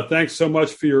 Hey, thanks so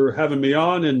much for having me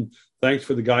on, and thanks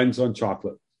for the guidance on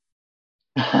chocolate.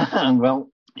 Well,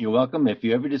 you're welcome. If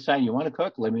you ever decide you want to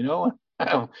cook, let me know.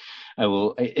 I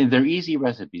will. They're easy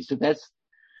recipes.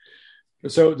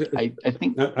 So I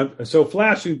think. So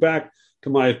flashing back to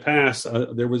my past,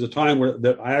 there was a time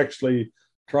that I actually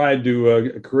tried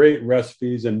to create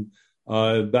recipes, and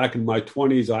back in my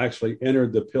 20s, I actually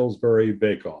entered the Pillsbury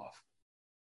Bake Off.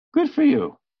 Good for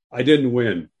you. I didn't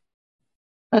win.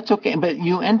 That's okay, but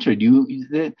you entered.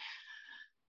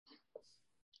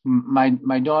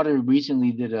 My daughter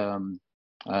recently did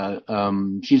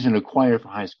she's in a choir for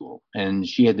high school, and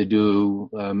she had to do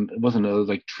it wasn't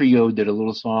like trio, did a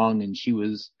little song, and she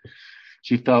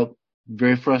felt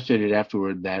very frustrated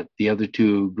afterward that the other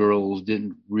two girls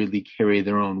didn't really carry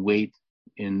their own weight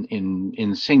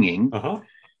in singing.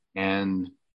 And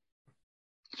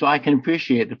so I can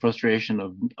appreciate the frustration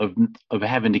of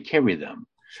having to carry them.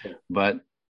 Sure. But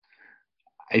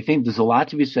I think there's a lot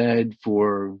to be said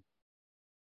for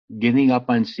getting up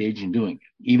on stage and doing it,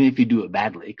 even if you do it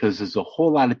badly, because there's a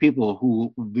whole lot of people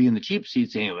who will be in the cheap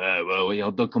seat saying, well,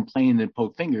 they'll complain and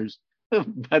poke fingers,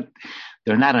 but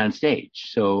they're not on stage.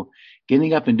 So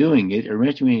getting up and doing it, or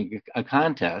entering a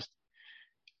contest,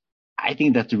 I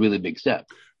think that's a really big step.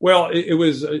 Well, it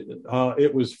was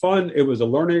fun. It was a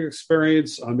learning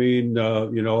experience. I mean,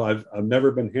 I've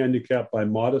never been handicapped by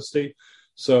modesty.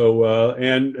 So,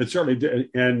 and it certainly did,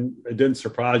 and it didn't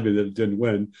surprise me that it didn't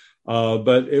win.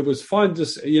 But it was fun to,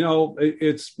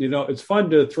 it's fun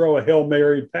to throw a Hail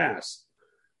Mary pass,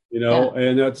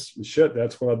 and that's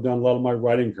what I've done a lot of my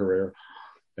writing career.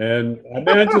 And I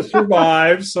managed to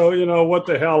survive. So, what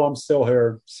the hell, I'm still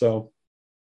here. So.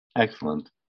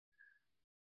 Excellent.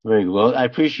 Very good. Well, I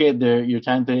appreciate your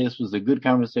time today. This was a good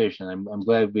conversation. I'm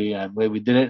glad we did it.